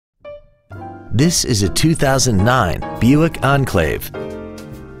This is a 2009 Buick Enclave.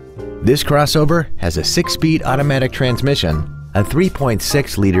 This crossover has a 6-speed automatic transmission, a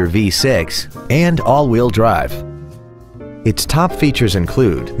 3.6-liter V6, and all-wheel drive. Its top features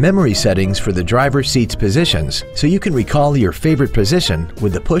include memory settings for the driver's seat's positions, so you can recall your favorite position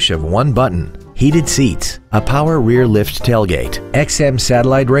with the push of one button, heated seats, a power rear lift tailgate, XM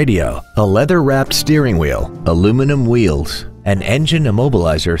satellite radio, a leather-wrapped steering wheel, aluminum wheels, an engine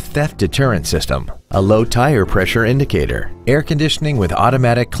immobilizer theft deterrent system, a low tire pressure indicator, air conditioning with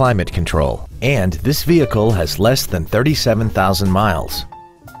automatic climate control, and this vehicle has less than 37,000 miles.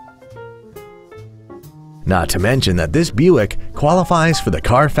 Not to mention that this Buick qualifies for the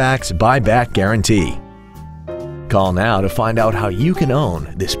Carfax buyback guarantee. Call now to find out how you can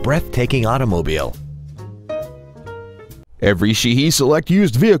own this breathtaking automobile. Every Sheehy Select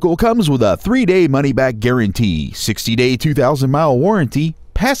used vehicle comes with a 3-day money-back guarantee, 60-day 2,000-mile warranty,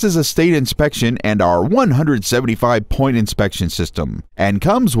 passes a state inspection and our 175-point inspection system, and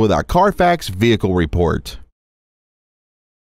comes with a Carfax vehicle report.